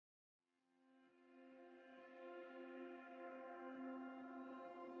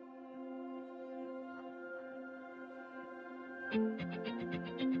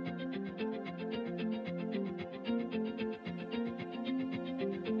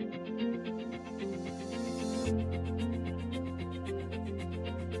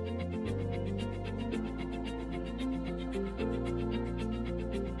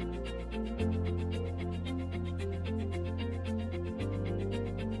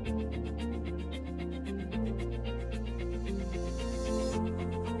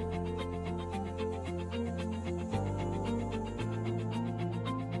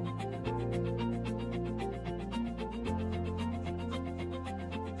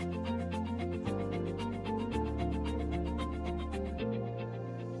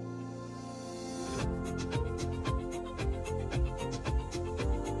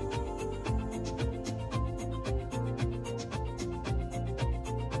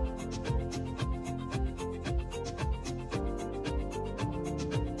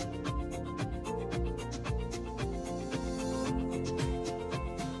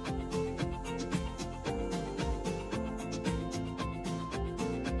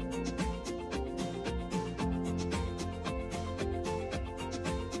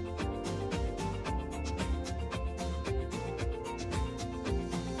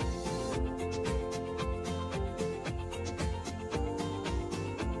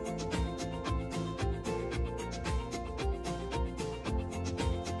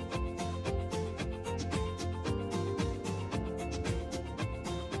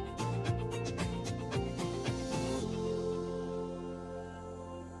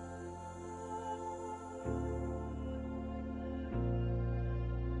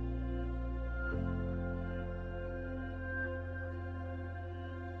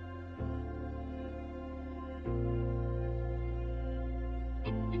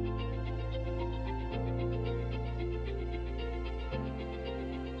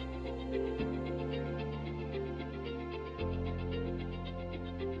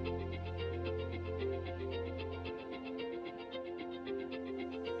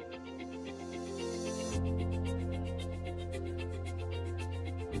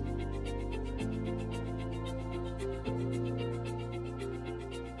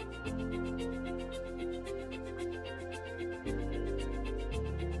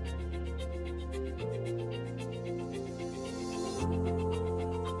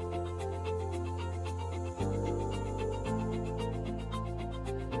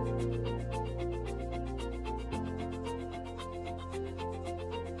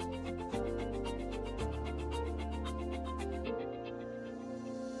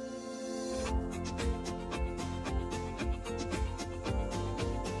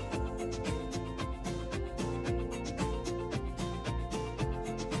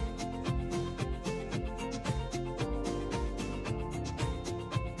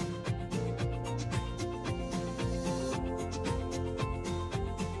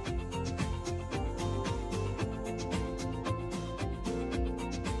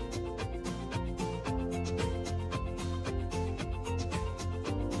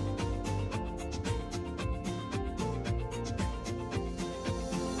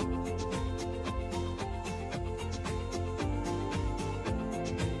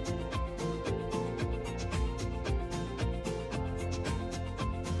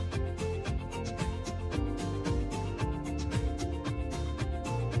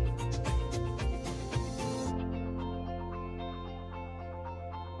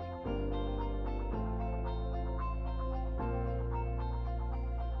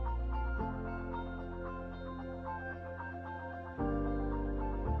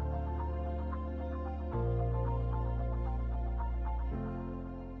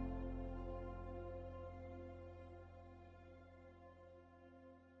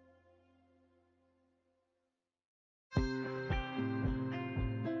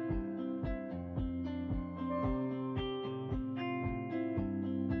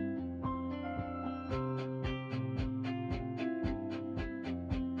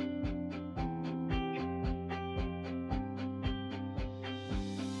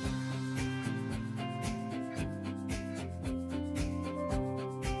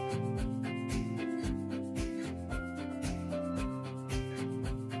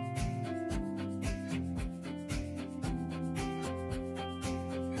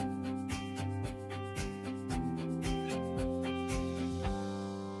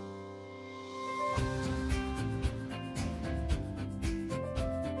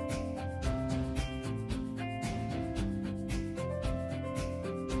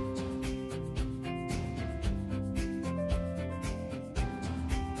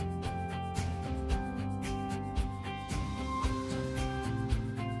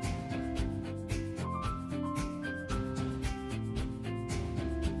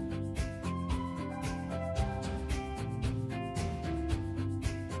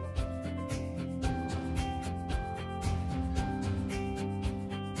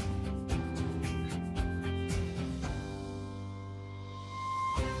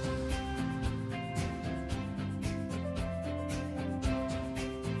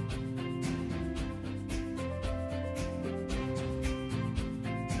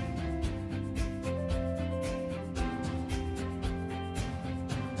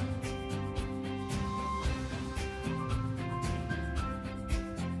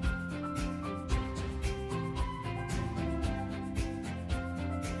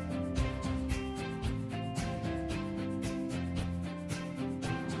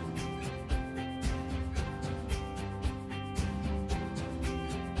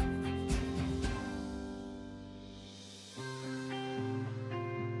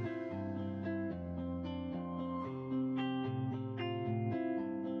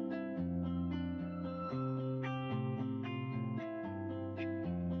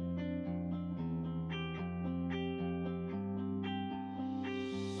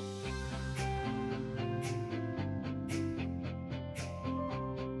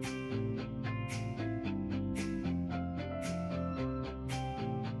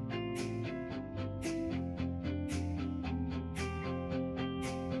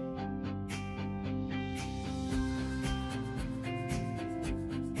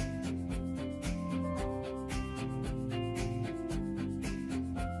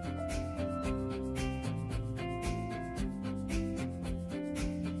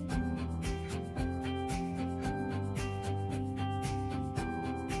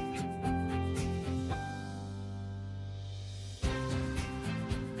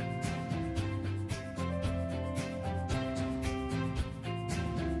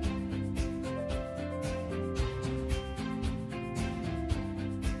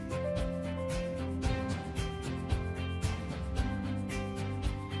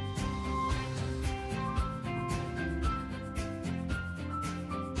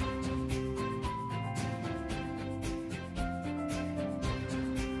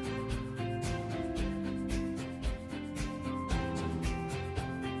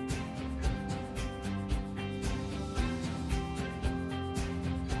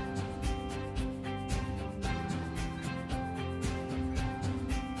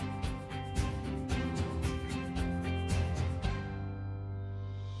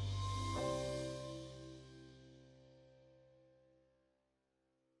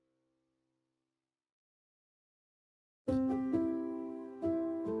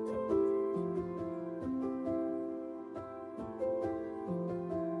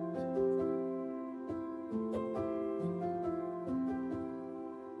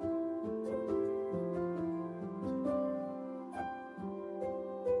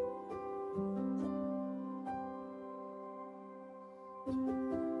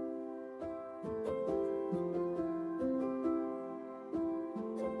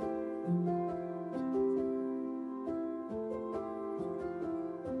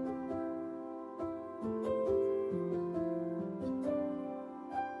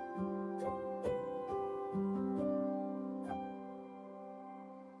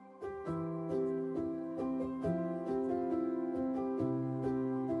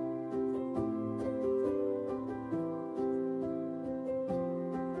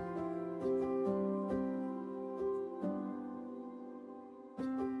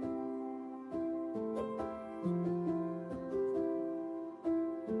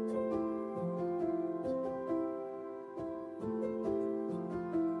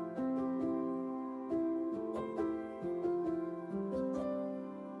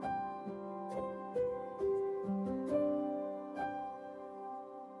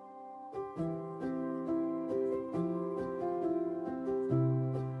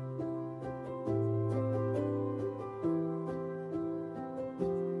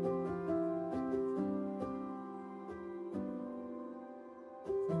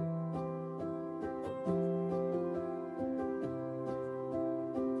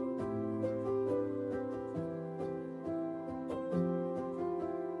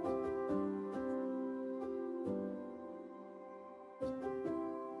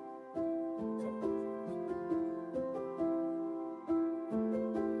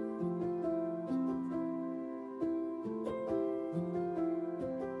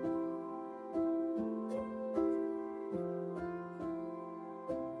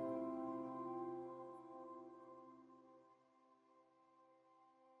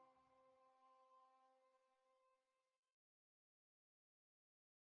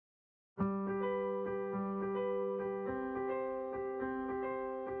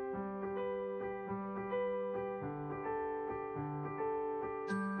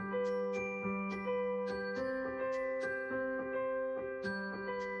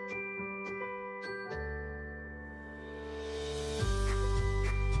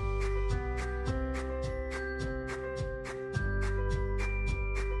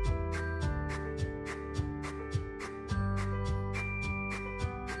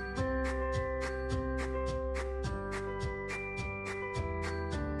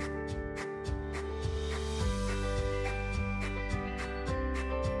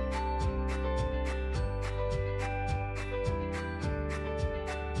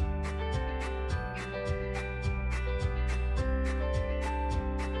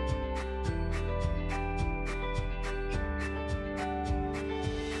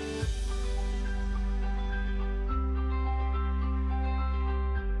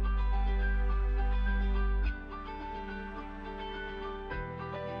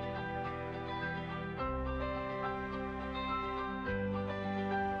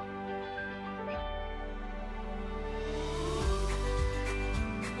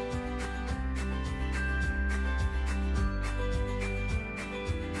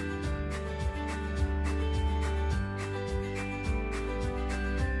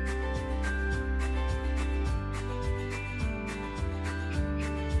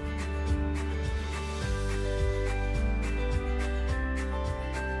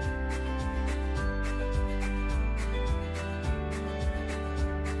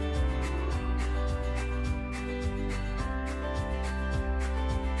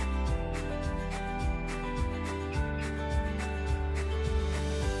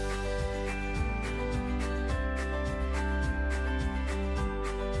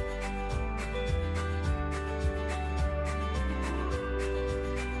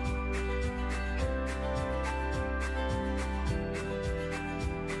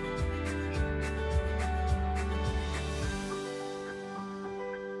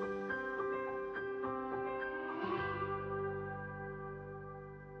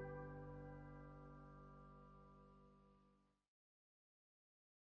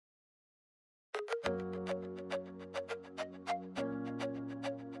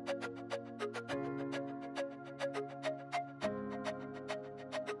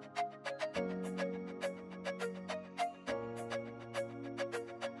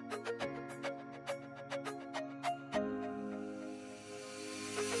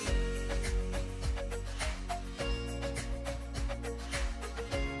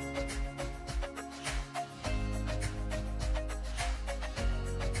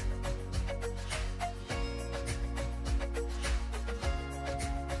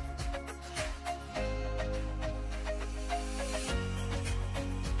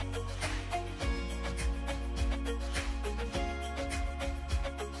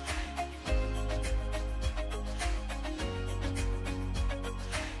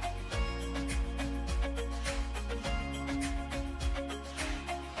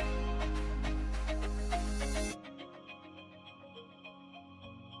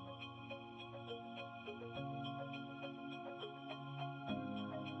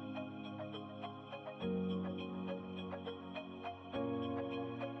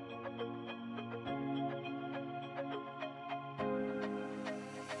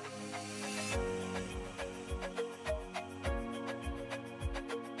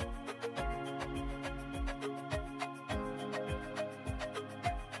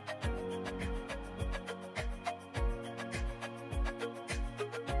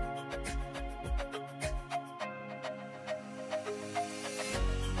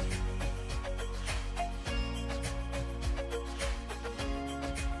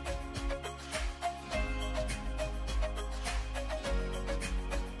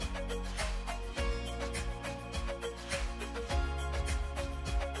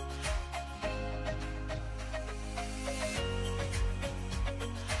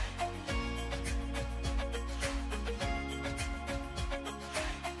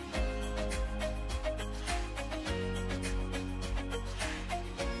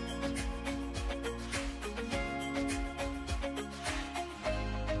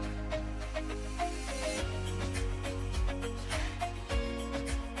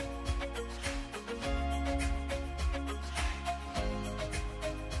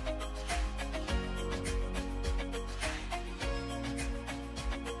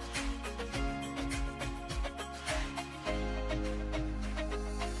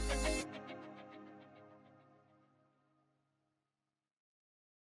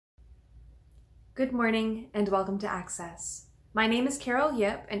Good morning and welcome to Access. My name is Carol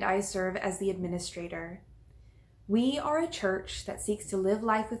Yip and I serve as the administrator. We are a church that seeks to live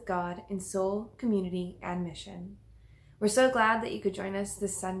life with God in soul, community, and mission. We're so glad that you could join us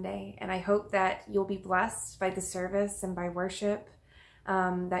this Sunday, and I hope that you'll be blessed by the service and by worship,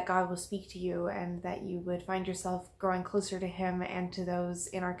 that God will speak to you and that you would find yourself growing closer to Him and to those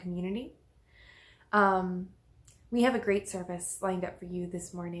in our community. We have a great service lined up for you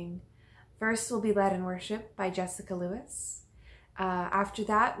this morning. First, we'll be led in worship by Jessica Lewis. After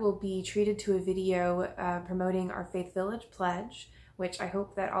that, we'll be treated to a video promoting our Faith Village Pledge, which I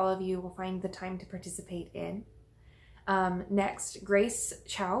hope that all of you will find the time to participate in. Next, Grace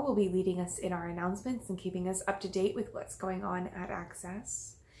Chow will be leading us in our announcements and keeping us up to date with what's going on at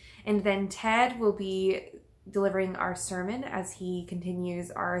Access. And then Ted will be delivering our sermon as he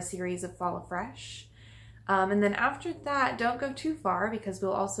continues our series of Fall Afresh. And then after that, don't go too far because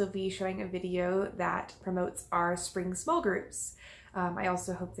we'll also be showing a video that promotes our spring small groups. I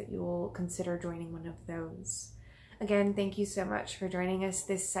also hope that you will consider joining one of those. Again, thank you so much for joining us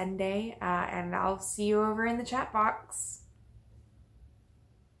this Sunday, and I'll see you over in the chat box.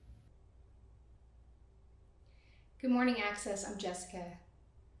 Good morning, Access. I'm Jessica.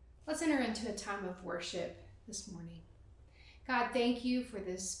 Let's enter into a time of worship this morning. God, thank you for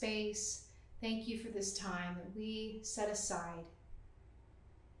this space. Thank you for this time that we set aside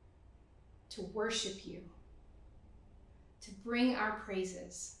to worship you, to bring our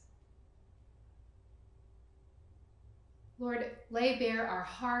praises. Lord, lay bare our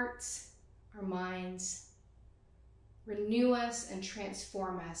hearts, our minds, renew us and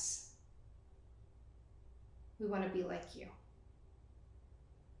transform us. We want to be like you.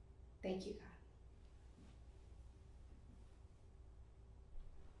 Thank you, God.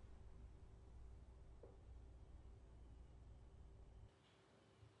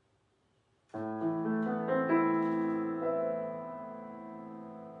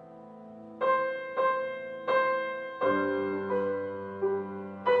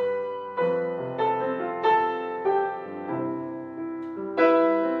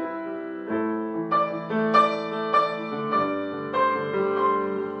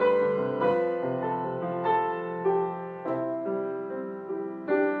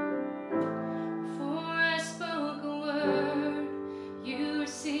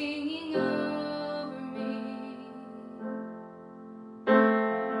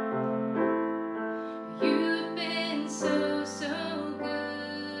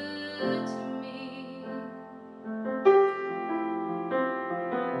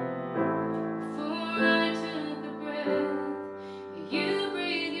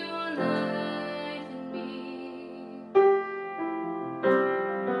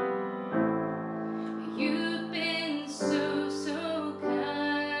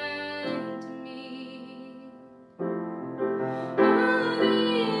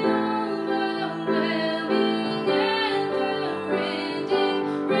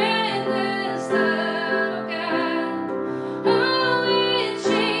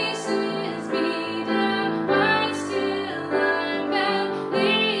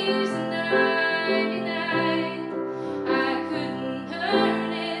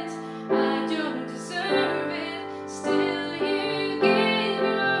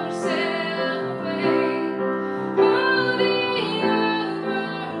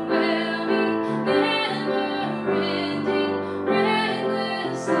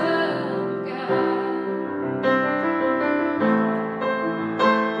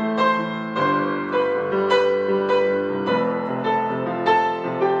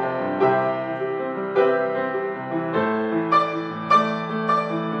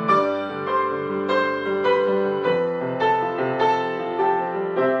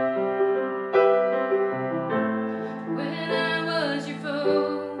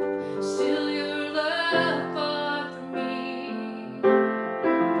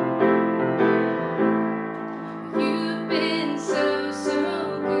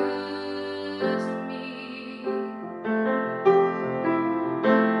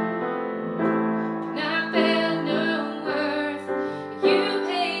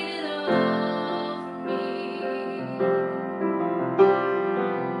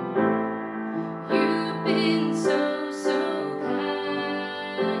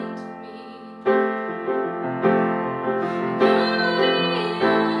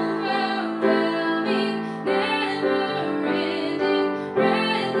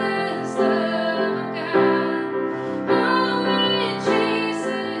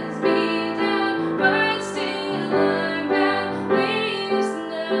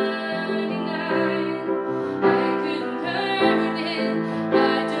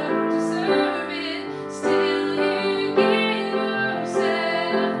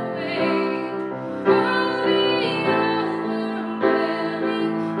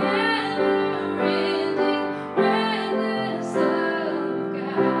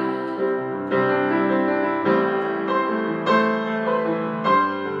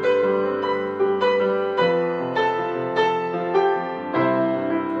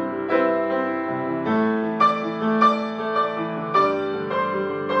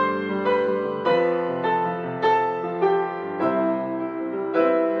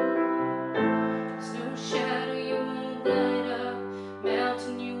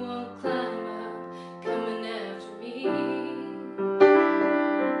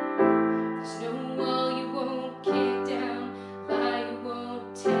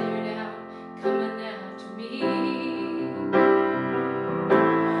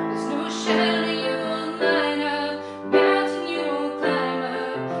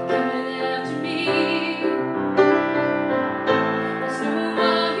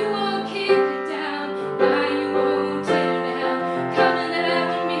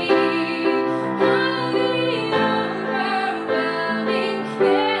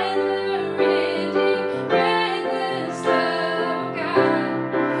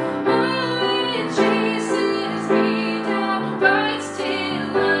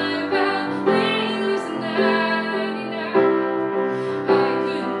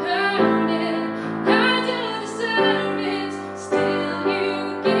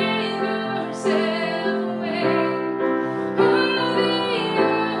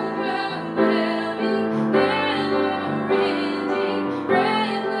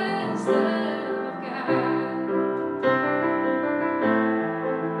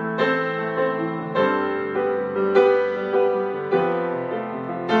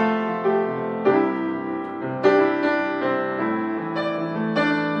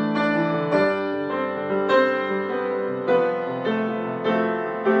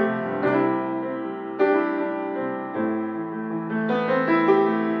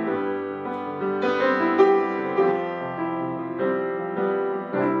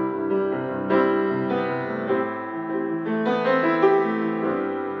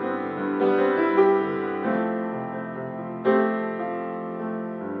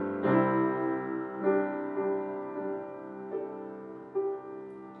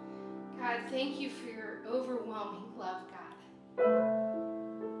 thank you for your overwhelming love, God.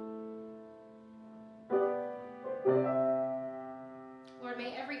 Lord,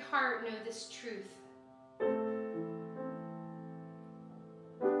 may every heart know this truth,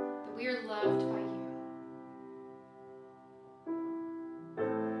 that we are loved by you.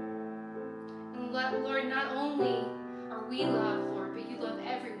 And Lord, not only are we loved, Lord, but you love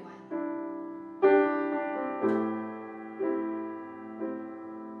everyone.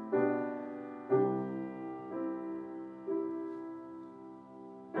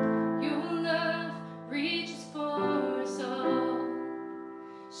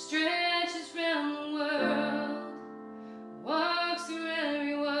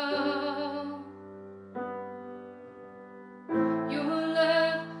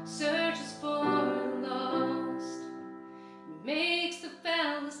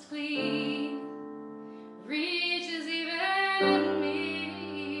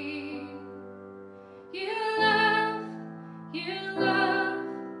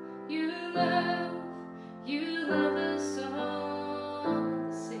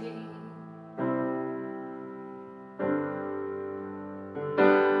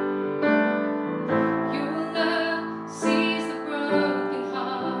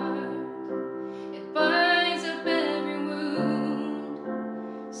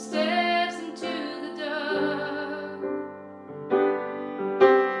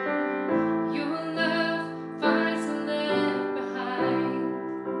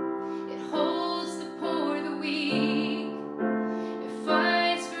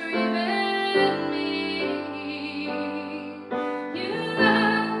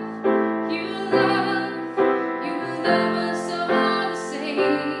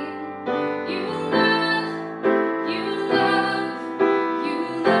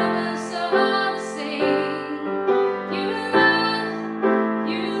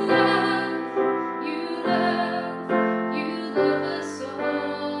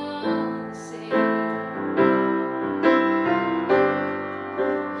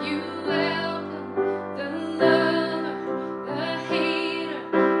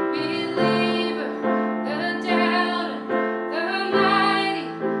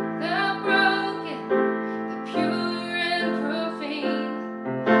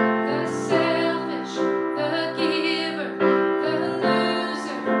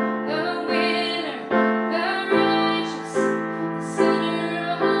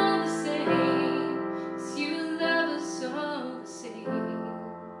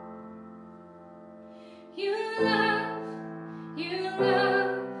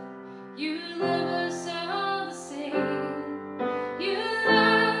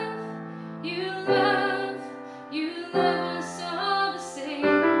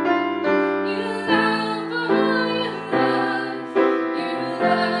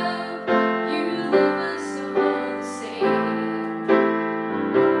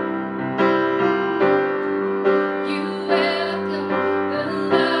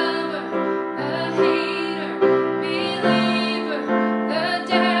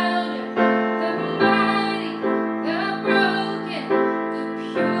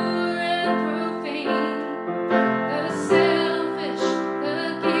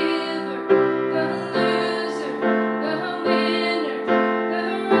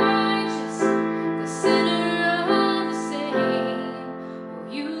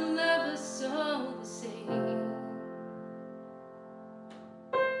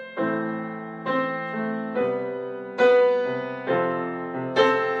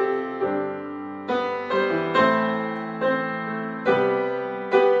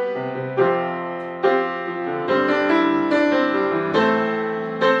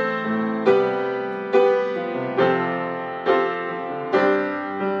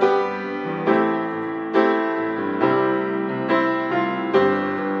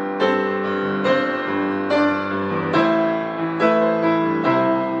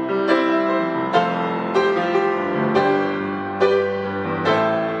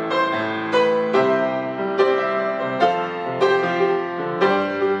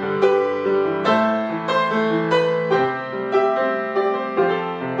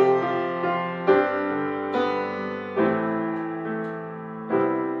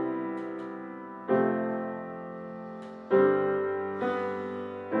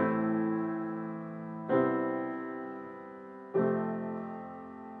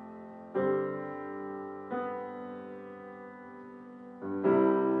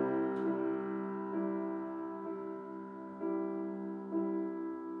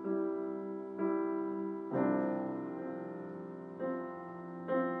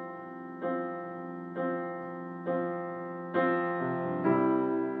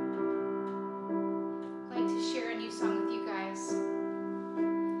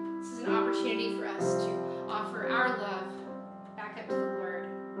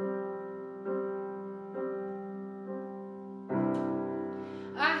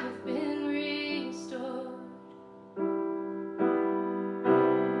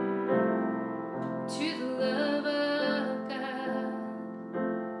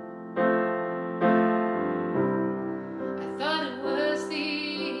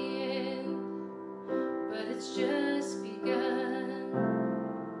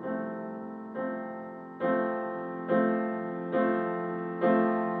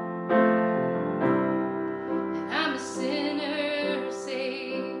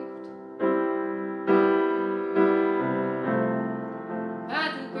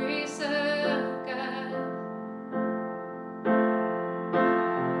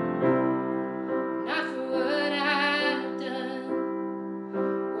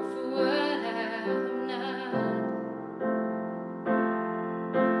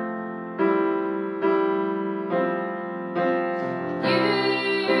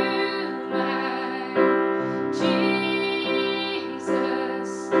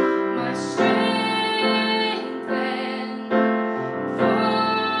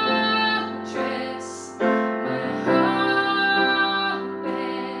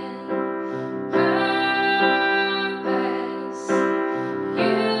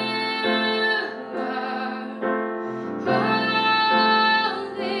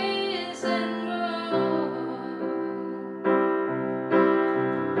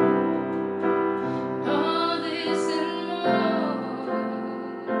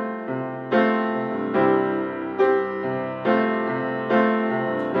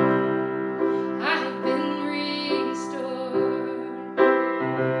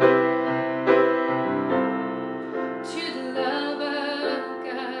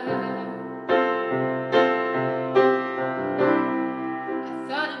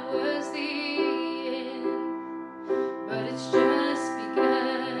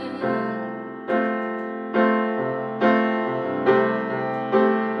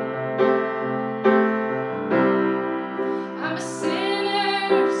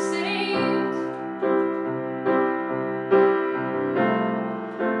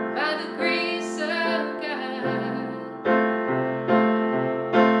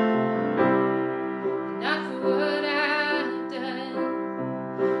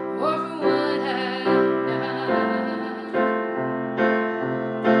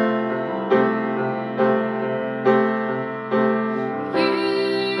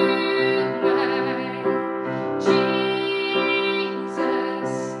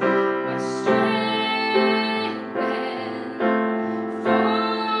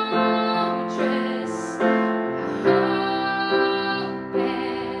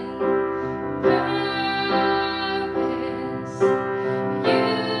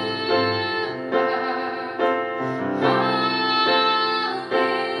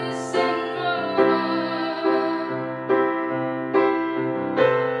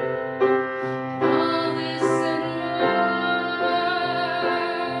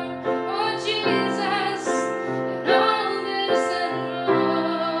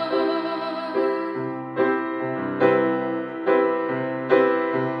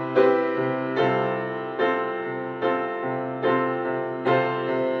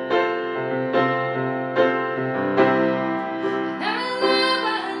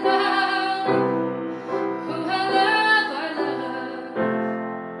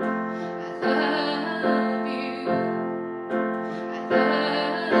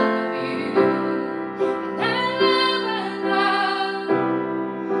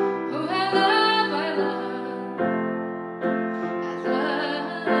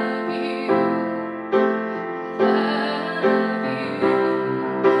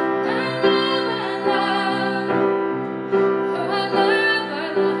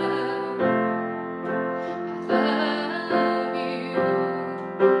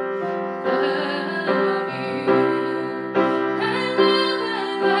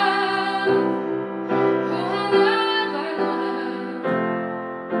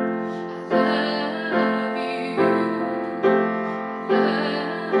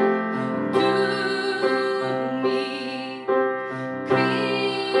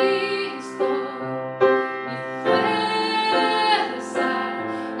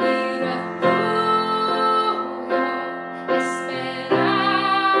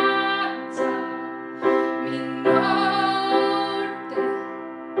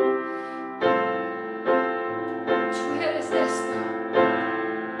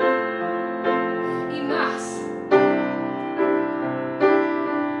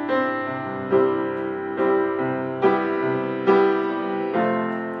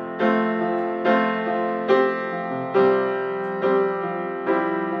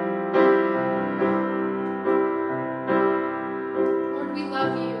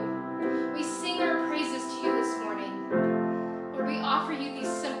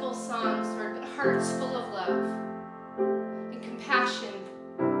 hearts full of love and compassion,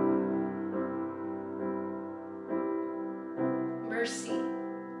 mercy,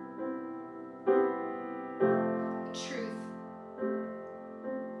 and truth.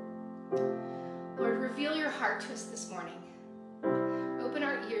 Lord, reveal your heart to us this morning. Open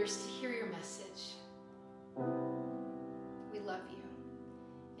our ears to hear your message. We love you.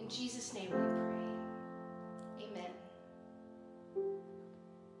 In Jesus' name we pray. Amen.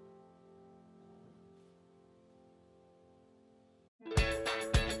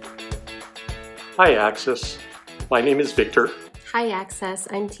 Hi, Access. My name is Victor. Hi, Access.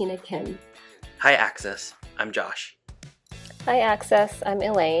 I'm Tina Kim. Hi, Access. I'm Josh. Hi, Access. I'm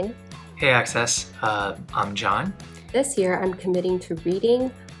Elaine. Hey, Access. I'm John. This year, I'm committing to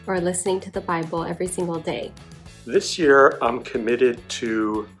reading or listening to the Bible every single day. This year, I'm committed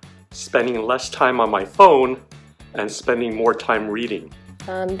to spending less time on my phone and spending more time reading.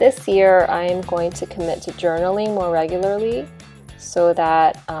 This year, I'm going to commit to journaling more regularly so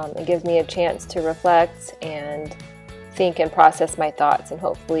that it gives me a chance to reflect and think and process my thoughts and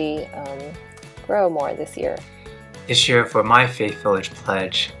hopefully grow more this year. This year, for my Faith Village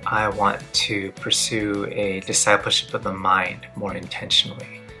pledge, I want to pursue a discipleship of the mind more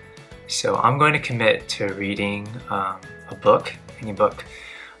intentionally. So I'm going to commit to reading any book,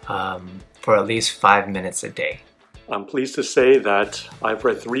 for at least 5 minutes a day. I'm pleased to say that I've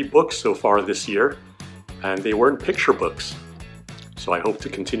read 3 books so far this year, and they weren't picture books. So I hope to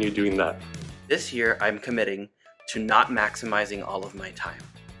continue doing that. This year, I'm committing to not maximizing all of my time.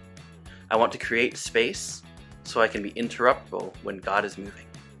 I want to create space so I can be interruptible when God is moving.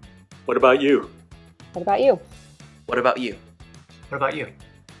 What about you? What about you? What about you? What about you?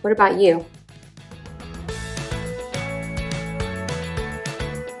 What about you?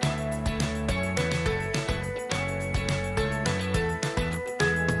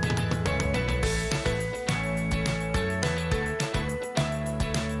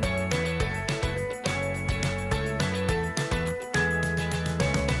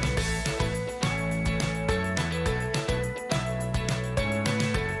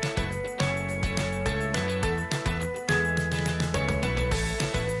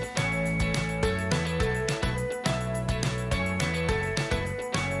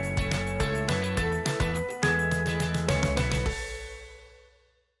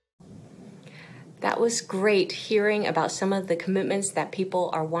 That was great hearing about some of the commitments that people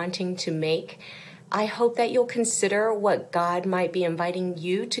are wanting to make. I hope that you'll consider what God might be inviting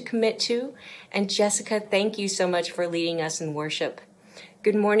you to commit to. And Jessica, thank you so much for leading us in worship.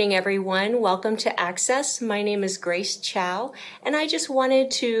 Good morning, everyone. Welcome to Access. My name is Grace Chow, and I just wanted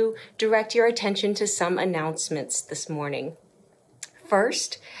to direct your attention to some announcements this morning.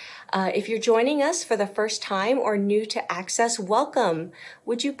 First, if you're joining us for the first time or new to Access, welcome.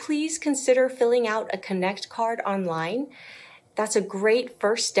 Would you please consider filling out a Connect card online? That's a great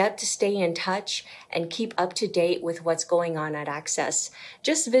first step to stay in touch and keep up to date with what's going on at Access.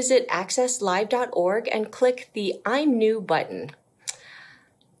 Just visit accesslive.org and click the I'm New button.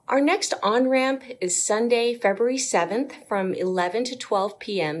 Our next on-ramp is Sunday, February 7th from 11 to 12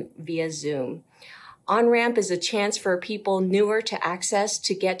 p.m. via Zoom. On-ramp is a chance for people newer to Access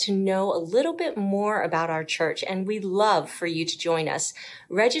to get to know a little bit more about our church, and we'd love for you to join us.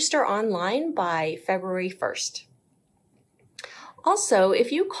 Register online by February 1st. Also,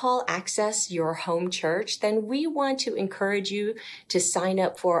 if you call Access your home church, then we want to encourage you to sign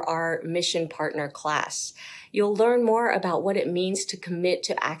up for our Mission Partner class. You'll learn more about what it means to commit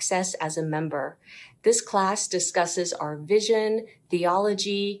to Access as a member. This class discusses our vision,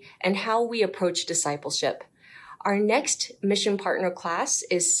 theology, and how we approach discipleship. Our next Mission Partner class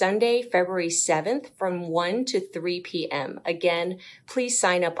is Sunday, February 7th from 1 to 3 p.m. Again, please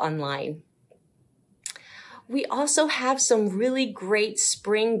sign up online. We also have some really great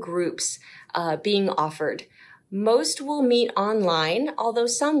spring groups being offered. Most will meet online, although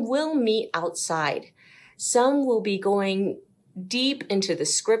some will meet outside. Some will be going deep into the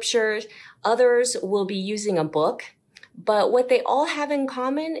scriptures. Others will be using a book. But what they all have in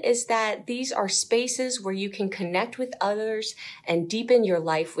common is that these are spaces where you can connect with others and deepen your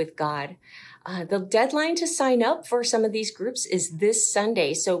life with God. The deadline to sign up for some of these groups is this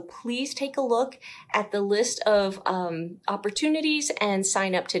Sunday, so please take a look at the list of opportunities and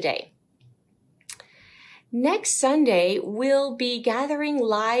sign up today. Next Sunday, we'll be gathering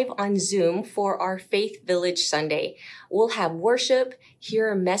live on Zoom for our Faith Village Sunday. We'll have worship,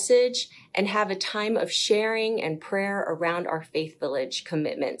 hear a message, and have a time of sharing and prayer around our Faith Village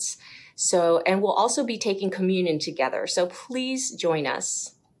commitments. And we'll also be taking communion together, so please join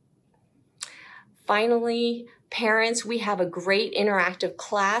us. Finally, Parents, we have a great interactive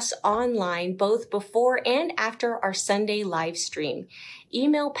class online both before and after our Sunday live stream.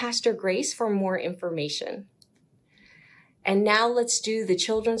 Email Pastor Grace for more information. And now let's do the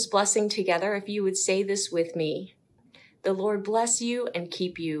children's blessing together. If you would say this with me. The Lord bless you and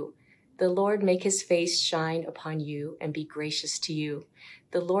keep you. The Lord make his face shine upon you and be gracious to you.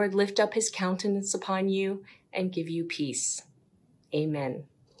 The Lord lift up his countenance upon you and give you peace. Amen.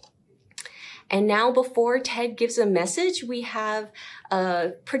 And now before Ted gives a message, we have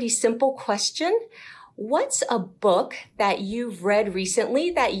a pretty simple question. What's a book that you've read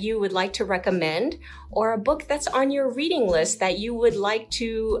recently that you would like to recommend, or a book that's on your reading list that you would like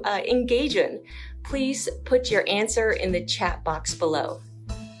to engage in? Please put your answer in the chat box below.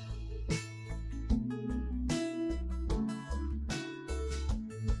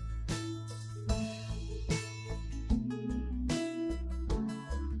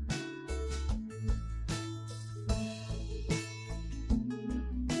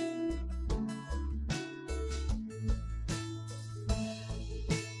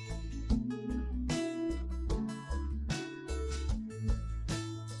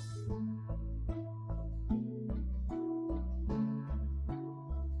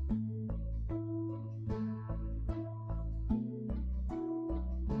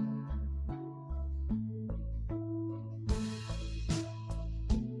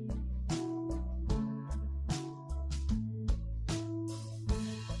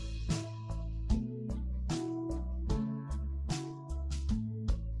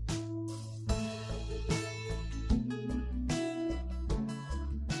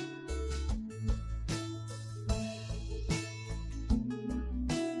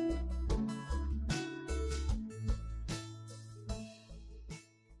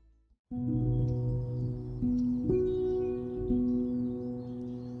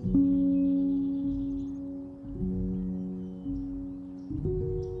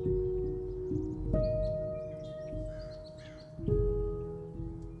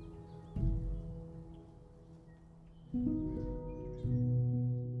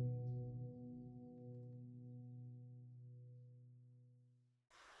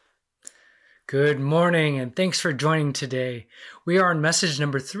 Good morning, and thanks for joining today. We are on message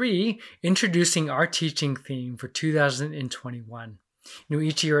number 3, introducing our teaching theme for 2021.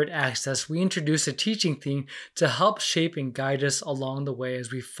 Each year at Access, we introduce a teaching theme to help shape and guide us along the way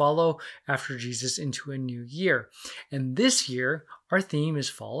as we follow after Jesus into a new year. And this year, our theme is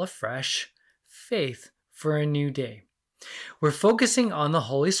Fall Afresh, Faith for a New Day. We're focusing on the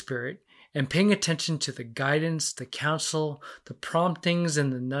Holy Spirit and paying attention to the guidance, the counsel, the promptings,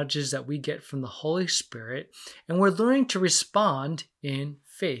 and the nudges that we get from the Holy Spirit, and we're learning to respond in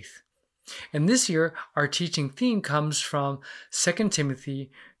faith. And this year, our teaching theme comes from 2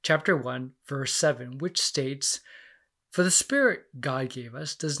 Timothy chapter 1, verse 7, which states, "For the Spirit God gave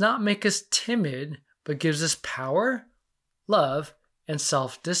us does not make us timid, but gives us power, love, and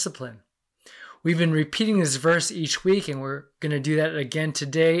self-discipline." We've been repeating this verse each week, and we're going to do that again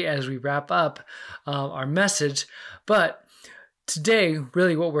today as we wrap up our message. But today,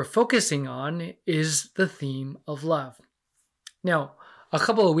 really what we're focusing on is the theme of love. Now, a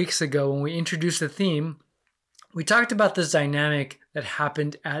couple of weeks ago when we introduced the theme, we talked about this dynamic that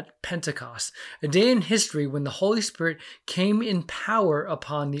happened at Pentecost, a day in history when the Holy Spirit came in power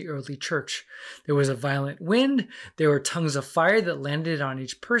upon the early church. There was a violent wind, there were tongues of fire that landed on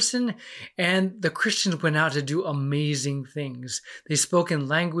each person, and the Christians went out to do amazing things. They spoke in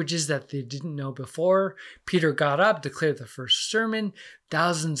languages that they didn't know before. Peter got up, declared the first sermon,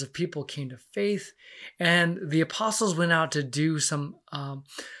 thousands of people came to faith, and the apostles went out to do some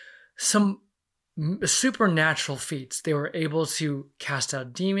supernatural feats. They were able to cast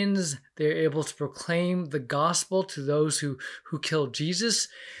out demons. They were able to proclaim the gospel to those who killed Jesus.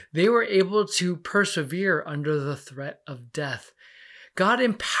 They were able to persevere under the threat of death. God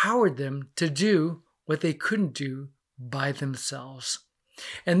empowered them to do what they couldn't do by themselves.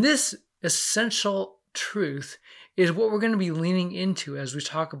 And this essential truth is what we're going to be leaning into as we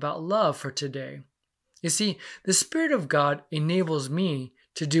talk about love for today. You see, the Spirit of God enables me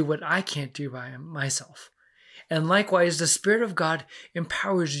to do what I can't do by myself. And likewise, the Spirit of God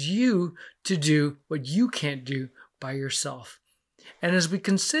empowers you to do what you can't do by yourself. And as we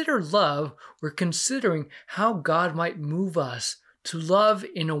consider love, we're considering how God might move us to love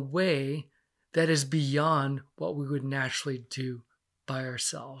in a way that is beyond what we would naturally do by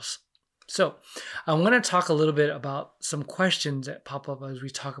ourselves. So I want to talk a little bit about some questions that pop up as we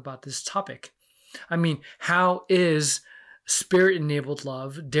talk about this topic. I mean, how is Spirit-enabled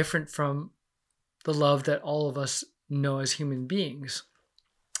love different from the love that all of us know as human beings?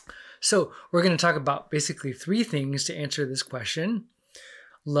 So we're going to talk about basically three things to answer this question: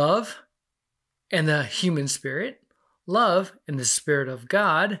 love and the human spirit, love and the Spirit of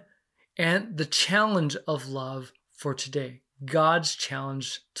God, and the challenge of love for today, God's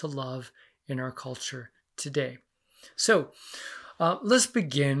challenge to love in our culture today. So let's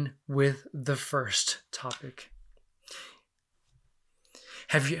begin with the first topic.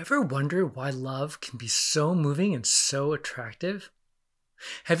 Have you ever wondered why love can be so moving and so attractive?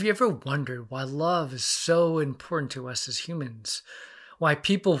 Have you ever wondered why love is so important to us as humans? Why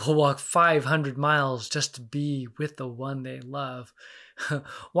people will walk 500 miles just to be with the one they love?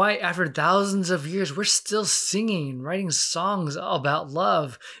 Why, after thousands of years, we're still singing and writing songs about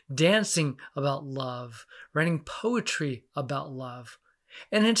love, dancing about love, writing poetry about love.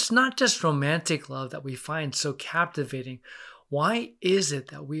 And it's not just romantic love that we find so captivating. Why is it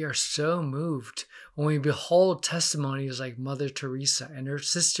that we are so moved when we behold testimonies like Mother Teresa and her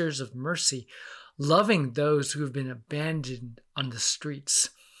Sisters of Mercy loving those who have been abandoned on the streets?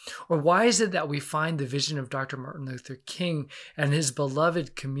 Or why is it that we find the vision of Dr. Martin Luther King and his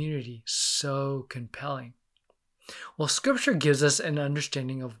beloved community so compelling? Well, Scripture gives us an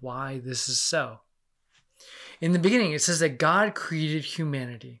understanding of why this is so. In the beginning, it says that God created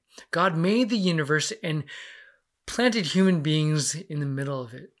humanity. God made the universe and planted human beings in the middle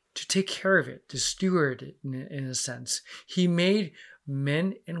of it to take care of it, to steward it in a sense. He made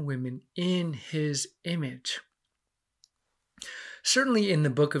men and women in his image. Certainly in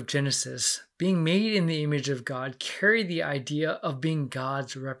the book of Genesis, being made in the image of God carried the idea of being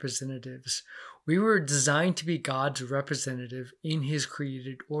God's representatives. We were designed to be God's representative in his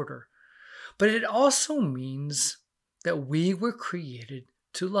created order. But it also means that we were created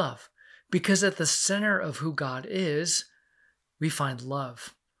to love, because at the center of who God is, we find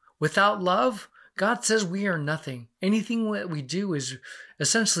love. Without love, God says we are nothing. Anything that we do is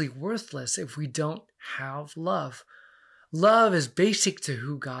essentially worthless if we don't have love. Love is basic to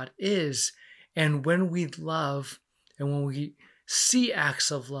who God is. And when we love, and when we see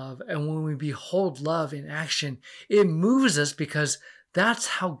acts of love, and when we behold love in action, it moves us because that's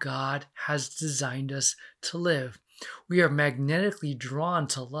how God has designed us to live. We are magnetically drawn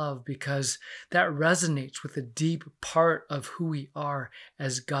to love because that resonates with a deep part of who we are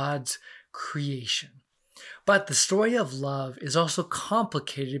as God's creation. But the story of love is also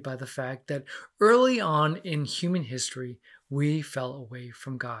complicated by the fact that early on in human history, we fell away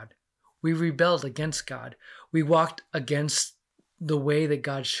from God. We rebelled against God. We walked against the way that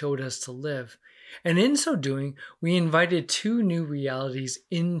God showed us to live. And in so doing, we invited two new realities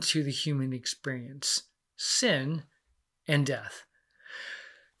into the human experience: sin and death.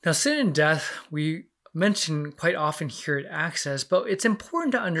 Now, sin and death, we mention quite often here at Access, but it's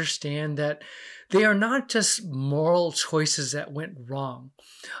important to understand that they are not just moral choices that went wrong.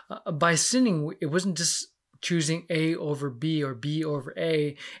 By sinning, it wasn't just choosing A over B or B over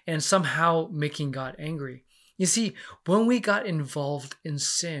A and somehow making God angry. You see, when we got involved in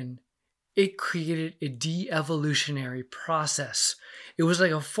sin, it created a de-evolutionary process. It was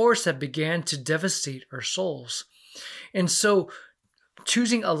like a force that began to devastate our souls. And so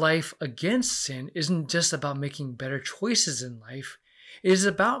choosing a life against sin isn't just about making better choices in life. It is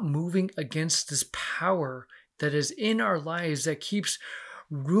about moving against this power that is in our lives that keeps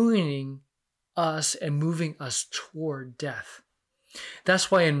ruining us and moving us toward death. That's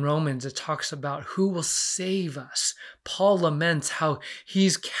why in Romans it talks about who will save us. Paul laments how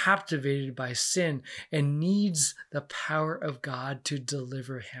he's captivated by sin and needs the power of God to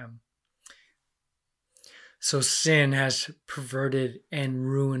deliver him. So sin has perverted and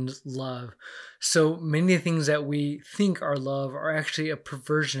ruined love. So many things that we think are love are actually a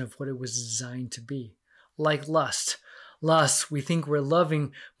perversion of what it was designed to be. Like lust. Lust, we think we're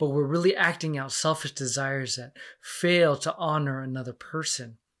loving, but we're really acting out selfish desires that fail to honor another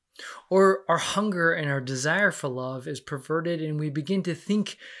person. Or our hunger and our desire for love is perverted, and we begin to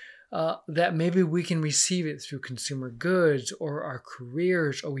think that maybe we can receive it through consumer goods or our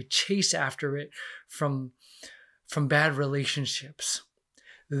careers, or we chase after it from bad relationships.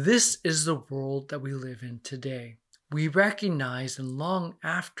 This is the world that we live in today. We recognize and long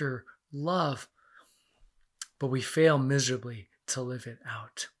after love, but we fail miserably to live it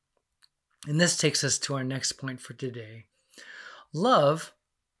out. And this takes us to our next point for today: love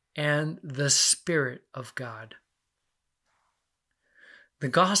and the Spirit of God. The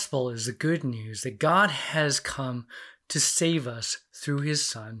gospel is the good news that God has come to save us through his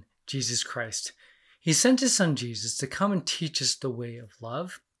Son, Jesus Christ. He sent his Son Jesus to come and teach us the way of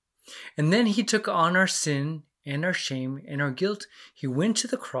love. And then he took on our sin and our shame and our guilt. He went to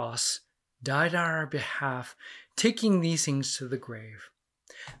the cross, died on our behalf, taking these things to the grave.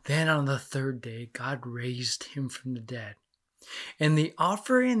 Then on the third day, God raised him from the dead. And the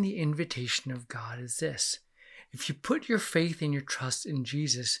offer and the invitation of God is this: if you put your faith and your trust in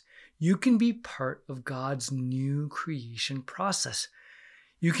Jesus, you can be part of God's new creation process.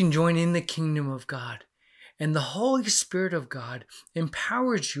 You can join in the kingdom of God, and the Holy Spirit of God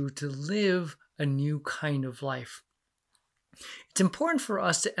empowers you to live a new kind of life. It's important for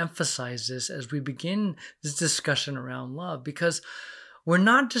us to emphasize this as we begin this discussion around love, because we're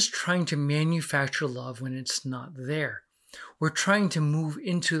not just trying to manufacture love when it's not there. We're trying to move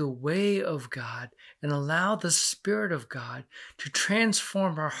into the way of God and allow the Spirit of God to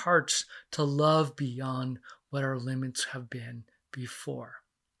transform our hearts to love beyond what our limits have been before.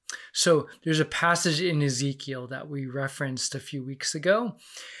 So there's a passage in Ezekiel that we referenced a few weeks ago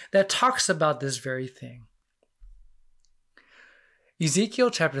that talks about this very thing. Ezekiel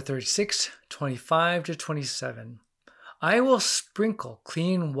chapter 36, 25 to 27. I will sprinkle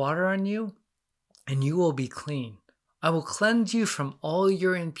clean water on you, and you will be clean. I will cleanse you from all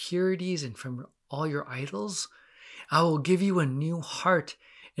your impurities and from all your idols. I will give you a new heart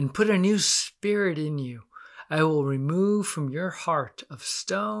and put a new spirit in you. I will remove from your heart of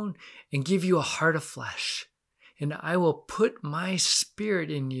stone and give you a heart of flesh. And I will put my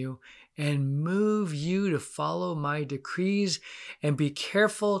spirit in you and move you to follow my decrees and be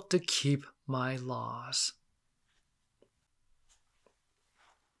careful to keep my laws.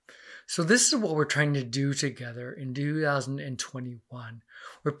 So this is what we're trying to do together in 2021.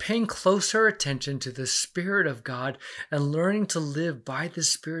 We're paying closer attention to the Spirit of God and learning to live by the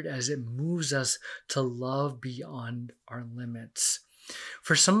Spirit as it moves us to love beyond our limits.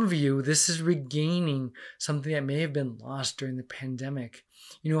 For some of you, this is regaining something that may have been lost during the pandemic.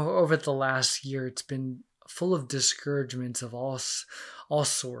 Over the last year, it's been full of discouragements of all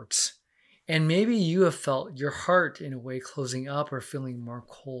sorts. And maybe you have felt your heart in a way closing up or feeling more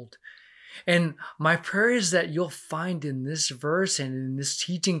cold. And my prayer is that you'll find in this verse and in this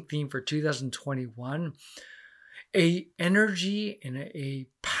teaching theme for 2021 a energy and a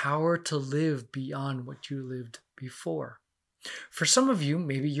power to live beyond what you lived before. For some of you,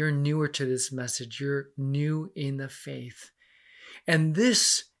 maybe you're newer to this message. You're new in the faith. And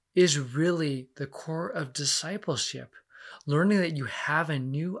this is really the core of discipleship. Learning that you have a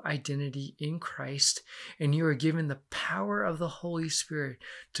new identity in Christ and you are given the power of the Holy Spirit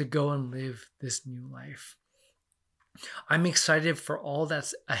to go and live this new life. I'm excited for all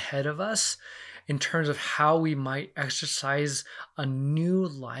that's ahead of us in terms of how we might exercise a new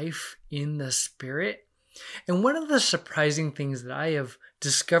life in the Spirit. And one of the surprising things that I have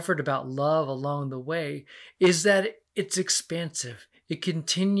discovered about love along the way is that it's expansive. It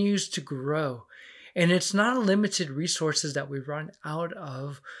continues to grow. And it's not limited resources that we run out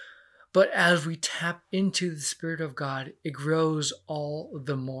of, but as we tap into the Spirit of God, it grows all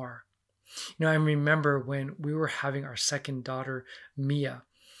the more. I remember when we were having our second daughter, Mia.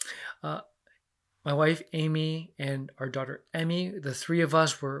 My wife, Amy, and our daughter, Emmy, the three of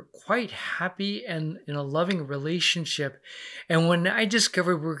us were quite happy and in a loving relationship. And when I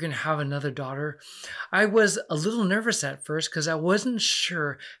discovered we were going to have another daughter, I was a little nervous at first because I wasn't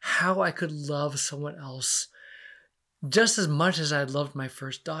sure how I could love someone else just as much as I loved my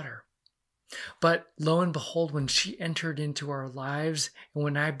first daughter. But lo and behold, when she entered into our lives, and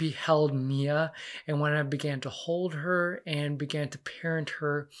when I beheld Mia, and when I began to hold her and began to parent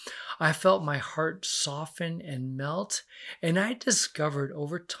her, I felt my heart soften and melt. And I discovered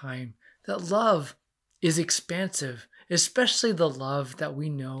over time that love is expansive, especially the love that we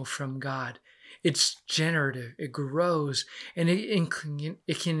know from God. It's generative, it grows, and it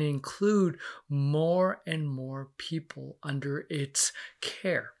can include more and more people under its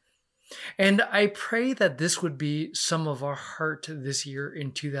care. And I pray that this would be some of our heart this year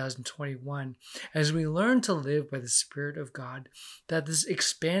in 2021 as we learn to live by the Spirit of God, that this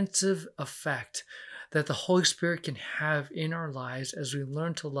expansive effect that the Holy Spirit can have in our lives as we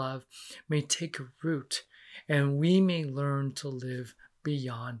learn to love may take root and we may learn to live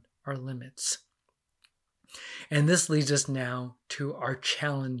beyond our limits. And this leads us now to our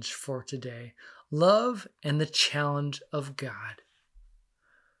challenge for today: love and the challenge of God.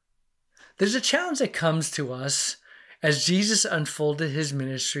 There's a challenge that comes to us as Jesus unfolded his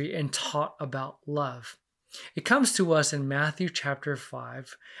ministry and taught about love. It comes to us in Matthew chapter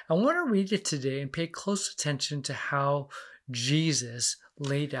 5. I want to read it today and pay close attention to how Jesus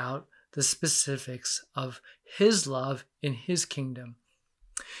laid out the specifics of his love in his kingdom.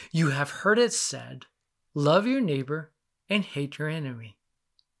 You have heard it said, love your neighbor and hate your enemy.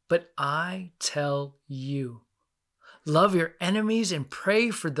 But I tell you, love your enemies and pray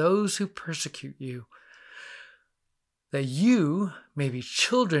for those who persecute you, that you may be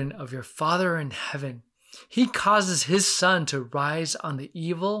children of your Father in heaven. He causes his sun to rise on the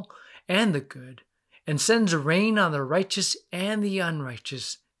evil and the good, and sends rain on the righteous and the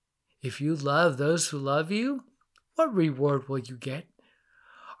unrighteous. If you love those who love you, what reward will you get?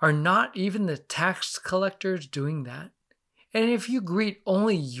 Are not even the tax collectors doing that? And if you greet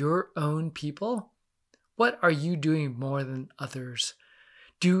only your own people, what are you doing more than others?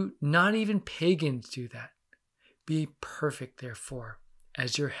 Do not even pagans do that? Be perfect, therefore,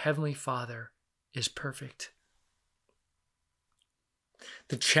 as your heavenly Father is perfect.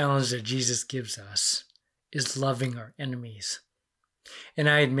 The challenge that Jesus gives us is loving our enemies. And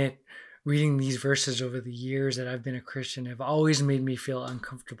I admit, reading these verses over the years that I've been a Christian have always made me feel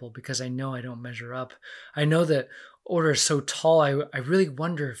uncomfortable because I know I don't measure up. I know that order is so tall, I really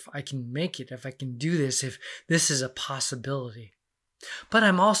wonder if I can make it, if I can do this, if this is a possibility. But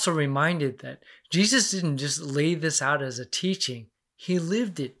I'm also reminded that Jesus didn't just lay this out as a teaching. He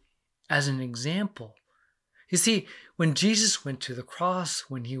lived it as an example. You see, when Jesus went to the cross,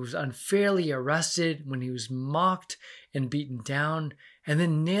 when he was unfairly arrested, when he was mocked and beaten down, and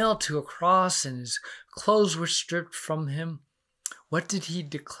then nailed to a cross and his clothes were stripped from him, what did he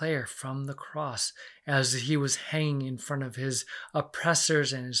declare from the cross as he was hanging in front of his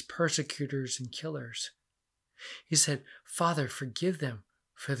oppressors and his persecutors and killers? He said, "Father, forgive them,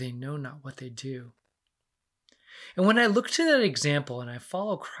 for they know not what they do." And when I look to that example and I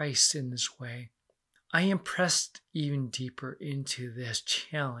follow Christ in this way, I am pressed even deeper into this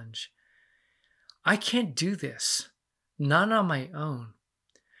challenge. I can't do this, not on my own,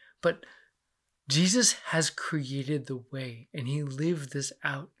 but Jesus has created the way and he lived this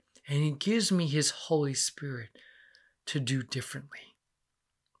out and he gives me his Holy Spirit to do differently.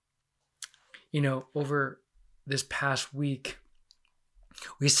 You know, over this past week,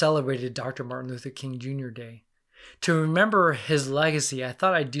 we celebrated Dr. Martin Luther King Jr. Day. To remember his legacy, I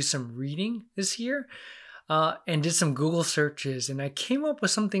thought I'd do some reading this year and did some Google searches, and I came up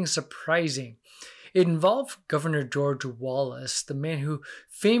with something surprising. It involved Governor George Wallace, the man who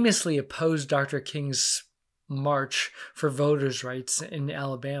famously opposed Dr. King's march for voters' rights in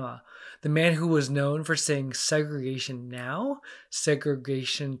Alabama, the man who was known for saying segregation now,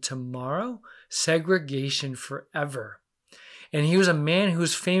 segregation tomorrow, segregation forever. And he was a man who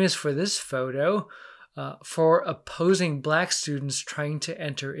was famous for this photo for opposing black students trying to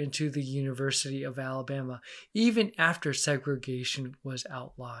enter into the University of Alabama, even after segregation was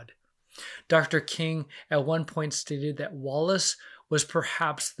outlawed. Dr. King at one point stated that Wallace was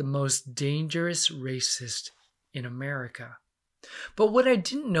perhaps the most dangerous racist in America. But what I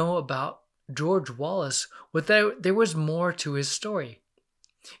didn't know about George Wallace was that there was more to his story.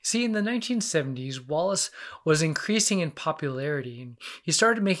 See, in the 1970s, Wallace was increasing in popularity, and he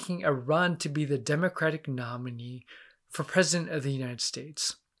started making a run to be the Democratic nominee for President of the United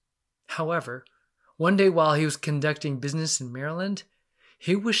States. However, one day while he was conducting business in Maryland,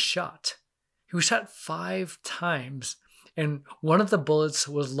 he was shot. He was shot 5 times, and one of the bullets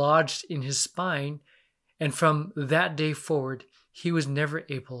was lodged in his spine, and from that day forward, he was never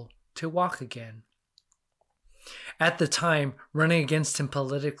able to walk again. At the time, running against him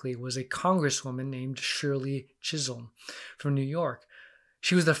politically was a congresswoman named Shirley Chisholm from New York.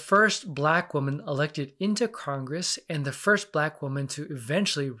 She was the first black woman elected into Congress and the first black woman to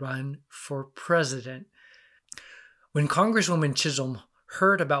eventually run for president. When Congresswoman Chisholm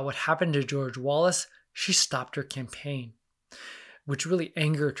heard about what happened to George Wallace, she stopped her campaign, which really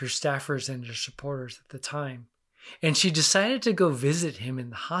angered her staffers and her supporters at the time. And she decided to go visit him in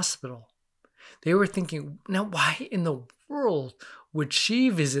the hospital. They were thinking, now why in the world would she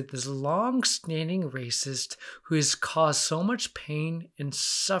visit this long-standing racist who has caused so much pain and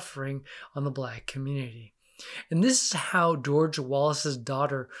suffering on the black community? And this is how George Wallace's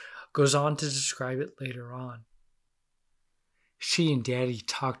daughter goes on to describe it later on. She and Daddy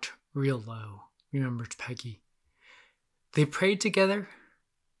talked real low, remembers Peggy. They prayed together,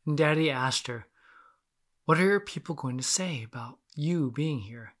 and Daddy asked her, "What are your people going to say about you being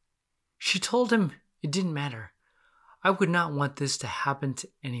here?" She told him it didn't matter. I would not want this to happen to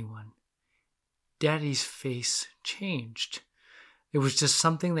anyone. Daddy's face changed. It was just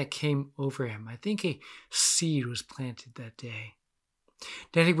something that came over him. I think a seed was planted that day.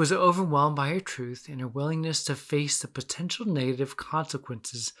 Daddy was overwhelmed by her truth and her willingness to face the potential negative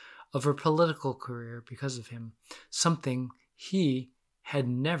consequences of her political career because of him, something he had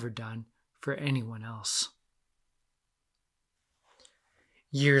never done for anyone else.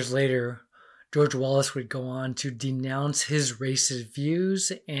 Years later, George Wallace would go on to denounce his racist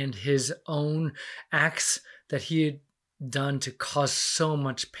views and his own acts that he had done to cause so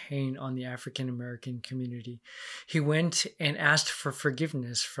much pain on the African American community. He went and asked for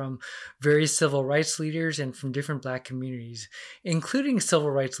forgiveness from various civil rights leaders and from different Black communities, including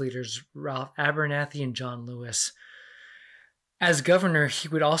civil rights leaders Ralph Abernathy and John Lewis. As governor, he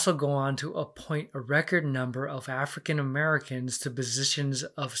would also go on to appoint a record number of African Americans to positions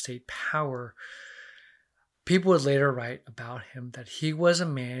of state power. People would later write about him that he was a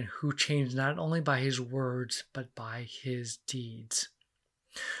man who changed not only by his words, but by his deeds.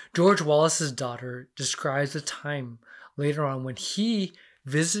 George Wallace's daughter describes a time later on when he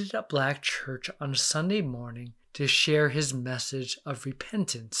visited a Black church on a Sunday morning to share his message of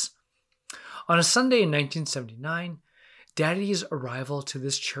repentance. On a Sunday in 1979, Daddy's arrival to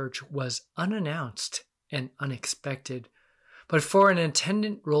this church was unannounced and unexpected. But for an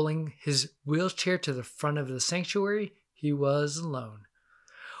attendant rolling his wheelchair to the front of the sanctuary, he was alone.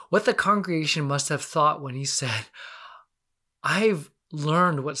 What the congregation must have thought when he said, "I've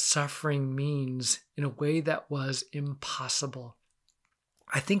learned what suffering means," in a way that was impossible.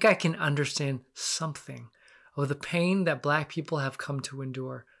 I think I can understand something of the pain that Black people have come to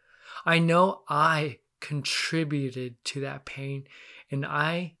endure. I know I contributed to that pain, and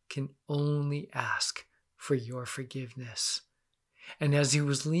I can only ask for your forgiveness. And as he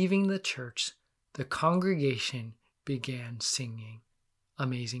was leaving the church, the congregation began singing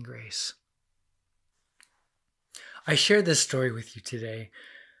Amazing Grace. I share this story with you today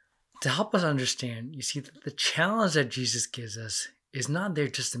to help us understand, you see, that the challenge that Jesus gives us is not there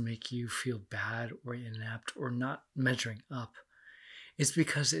just to make you feel bad or inept or not measuring up. It's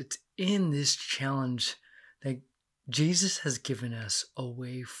because it's in this challenge that Jesus has given us a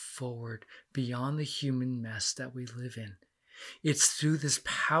way forward beyond the human mess that we live in. It's through this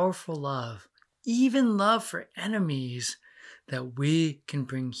powerful love, even love for enemies, that we can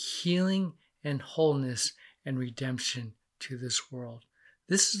bring healing and wholeness and redemption to this world.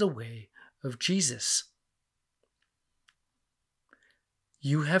 This is the way of Jesus.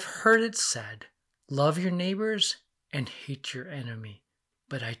 You have heard it said, love your neighbors and hate your enemy.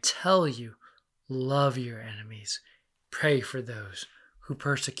 But I tell you, love your enemies. Pray for those who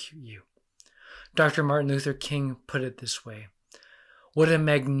persecute you. Dr. Martin Luther King put it this way: what a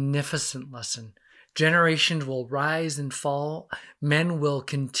magnificent lesson. Generations will rise and fall. Men will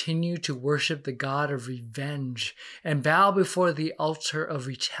continue to worship the God of revenge and bow before the altar of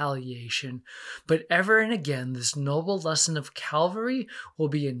retaliation. But ever and again, this noble lesson of Calvary will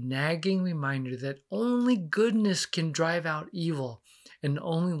be a nagging reminder that only goodness can drive out evil, and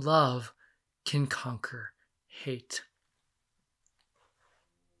only love can conquer hate.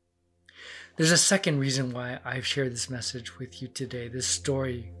 There's a second reason why I've shared this message with you today, this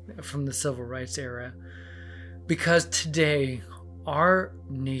story from the civil rights era. Because today, our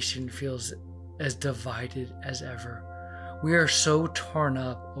nation feels as divided as ever. We are so torn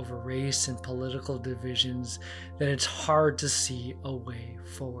up over race and political divisions that it's hard to see a way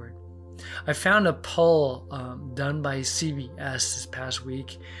forward. I found a poll done by CBS this past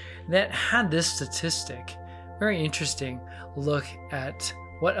week that had this statistic. Very interesting look at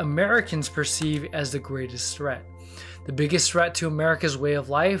what Americans perceive as the greatest threat. The biggest threat to America's way of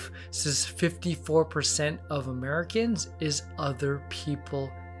life, says 54% of Americans, is other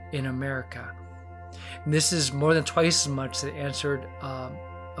people in America. And this is more than twice as much that answered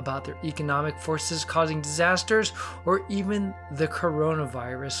about their economic forces causing disasters, or even the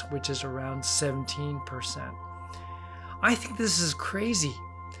coronavirus, which is around 17%. I think this is crazy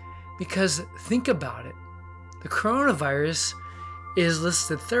because think about it. The coronavirus is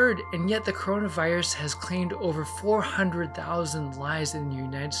listed third, and yet the coronavirus has claimed over 400,000 lives in the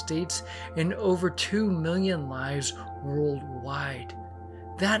United States and over 2 million lives worldwide.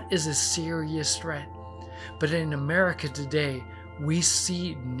 That is a serious threat. But in America today, we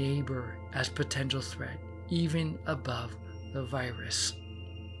see neighbor as potential threat, even above the virus.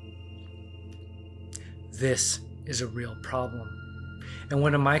 This is a real problem. And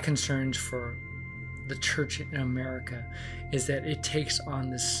one of my concerns for the church in America is that it takes on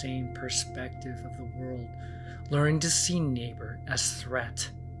the same perspective of the world, learning to see neighbor as threat.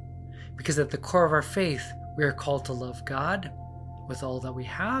 Because at the core of our faith, we are called to love God with all that we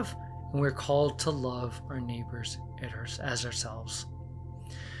have, and we're called to love our neighbors as ourselves.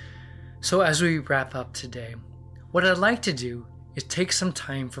 So as we wrap up today, what I'd like to do is take some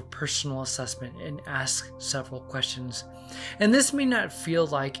time for personal assessment and ask several questions. And this may not feel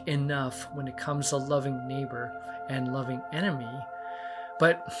like enough when it comes to loving neighbor and loving enemy,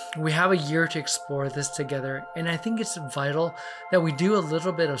 but we have a year to explore this together, and I think it's vital that we do a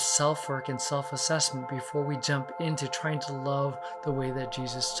little bit of self-work and self-assessment before we jump into trying to love the way that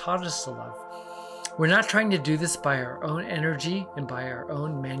Jesus taught us to love. We're not trying to do this by our own energy and by our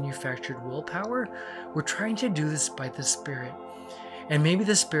own manufactured willpower. We're trying to do this by the Spirit. And maybe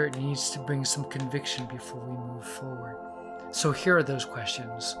the Spirit needs to bring some conviction before we move forward. So here are those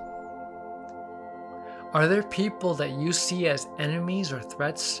questions. Are there people that you see as enemies or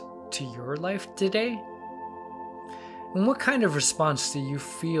threats to your life today? And what kind of response do you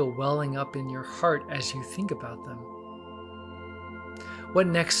feel welling up in your heart as you think about them? What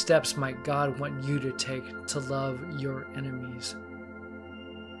next steps might God want you to take to love your enemies?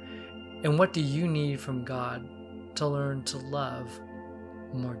 And what do you need from God to learn to love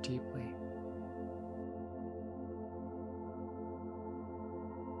more deeply?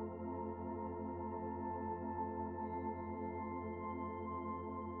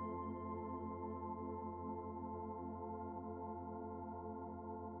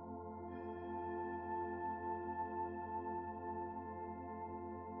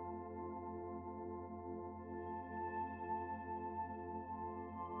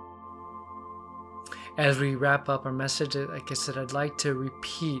 As we wrap up our message, like I said, I'd like to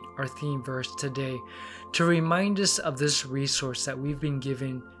repeat our theme verse today to remind us of this resource that we've been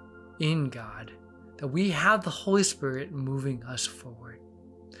given in God, that we have the Holy Spirit moving us forward.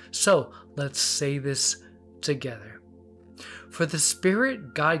 So let's say this together. For the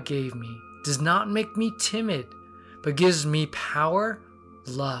Spirit God gave me does not make me timid, but gives me power,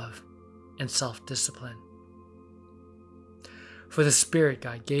 love, and self-discipline. For the Spirit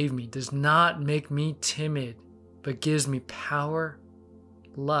God gave me does not make me timid, but gives me power,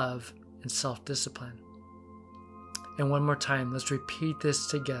 love, and self-discipline. And one more time, let's repeat this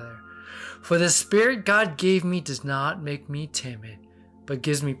together. For the Spirit God gave me does not make me timid, but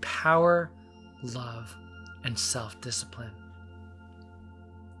gives me power, love, and self-discipline.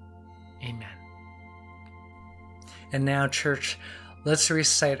 Amen. And now, church, let's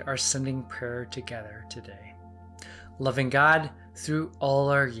recite our sending prayer together today. Loving God, through all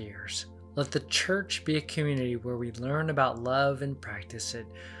our years, let the church be a community where we learn about love and practice it,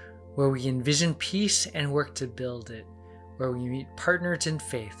 where we envision peace and work to build it, where we meet partners in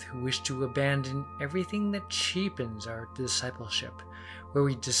faith who wish to abandon everything that cheapens our discipleship, where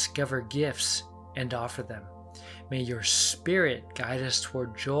we discover gifts and offer them. May your Spirit guide us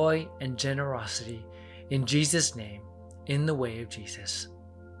toward joy and generosity. In Jesus' name, in the way of Jesus.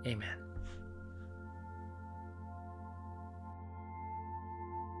 Amen.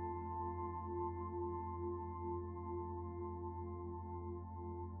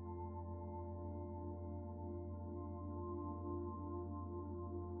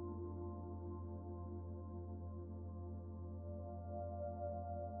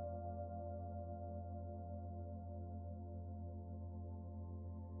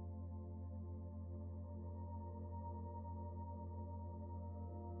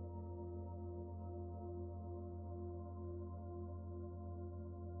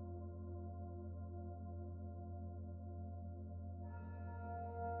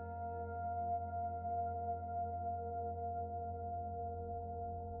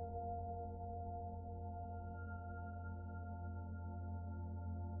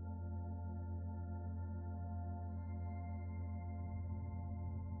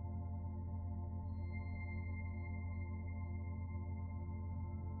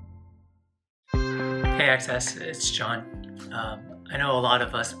 Hey Access, it's John. I know a lot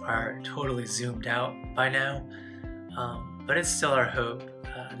of us are totally zoomed out by now, but it's still our hope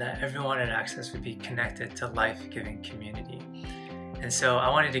that everyone at Access would be connected to life-giving community. And so I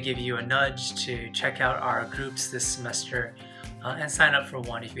wanted to give you a nudge to check out our groups this semester and sign up for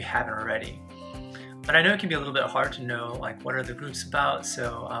one if you haven't already. But I know it can be a little bit hard to know what are the groups about,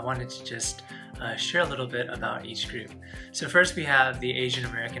 so I wanted to just share a little bit about each group. So first we have the Asian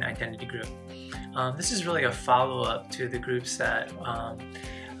American Identity Group. This is really a follow-up to the groups that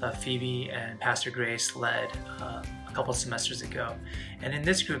Phoebe and Pastor Grace led a couple semesters ago. And in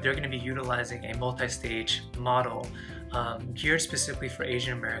this group, they're going to be utilizing a multi-stage model geared specifically for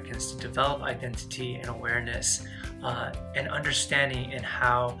Asian Americans to develop identity and awareness and understanding in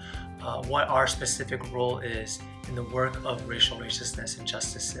how what our specific role is in the work of racial righteousness and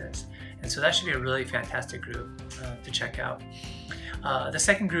justices. And so that should be a really fantastic group to check out. The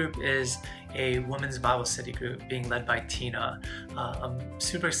second group is a women's Bible study group being led by Tina. I'm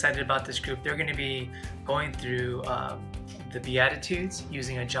super excited about this group. They're going to be going through the Beatitudes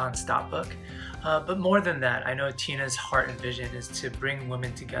using a John Stott book. But more than that, I know Tina's heart and vision is to bring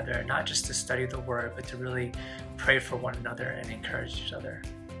women together, not just to study the Word, but to really pray for one another and encourage each other.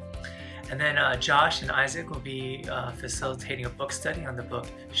 And then Josh and Isaac will be facilitating a book study on the book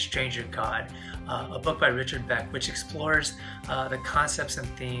Stranger God, a book by Richard Beck, which explores the concepts and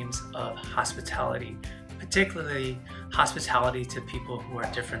themes of hospitality, particularly hospitality to people who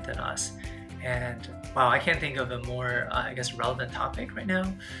are different than us. And wow, I can't think of a more, relevant topic right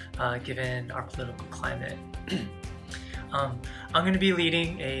now, given our political climate. I'm going to be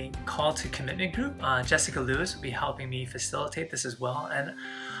leading a call to commitment group. Jessica Lewis will be helping me facilitate this as well. And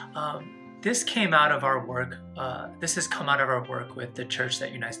this came out of our work. This has come out of our work with the Church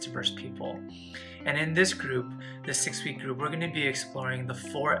That Unites Diverse People. And in this group, this 6-week group, we're going to be exploring the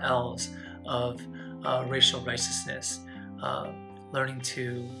 4 L's of racial righteousness. Learning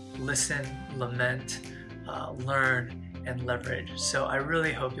to listen, lament, learn, and leverage. So I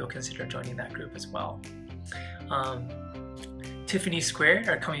really hope you'll consider joining that group as well. Tiffany Square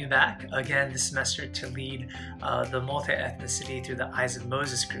are coming back again this semester to lead the multi-ethnicity through the Eyes of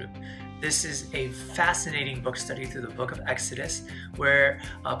Moses group. This is a fascinating book study through the book of Exodus, where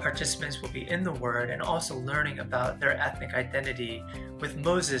participants will be in the Word and also learning about their ethnic identity with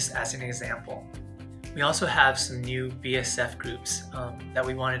Moses as an example. We also have some new BSF groups that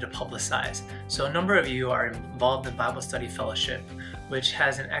we wanted to publicize. So a number of you are involved in Bible Study Fellowship, which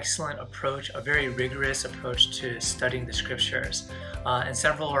has an excellent approach, a very rigorous approach to studying the scriptures. And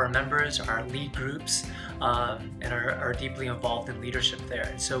several of our members are lead groups and are deeply involved in leadership there.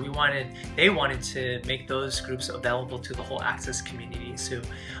 And so they wanted to make those groups available to the whole Access community. So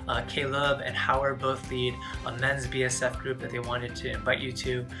Caleb and Howard both lead a men's BSF group that they wanted to invite you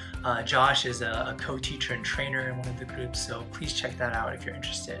to. Josh is a co-teacher and trainer in one of the groups, so please check that out if you're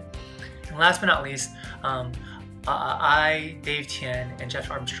interested. And last but not least, I, Dave Tien, and Jeff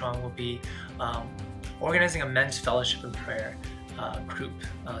Armstrong will be organizing a men's fellowship and prayer group,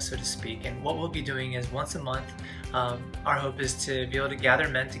 so to speak. And what we'll be doing is once a month, our hope is to be able to gather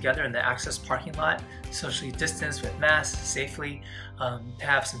men together in the Access parking lot, socially distanced with masks, safely, to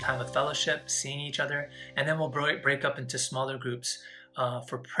have some time of fellowship, seeing each other, and then we'll break up into smaller groups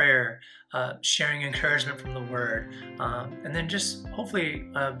for prayer, sharing encouragement from the Word, and then just hopefully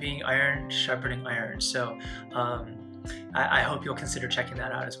being iron sharpening iron. So I hope you'll consider checking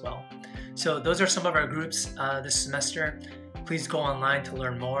that out as well. So those are some of our groups this semester. Please go online to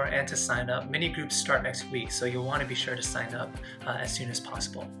learn more and to sign up. Many groups start next week, so you'll want to be sure to sign up as soon as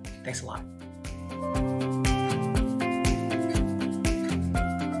possible. Thanks a lot.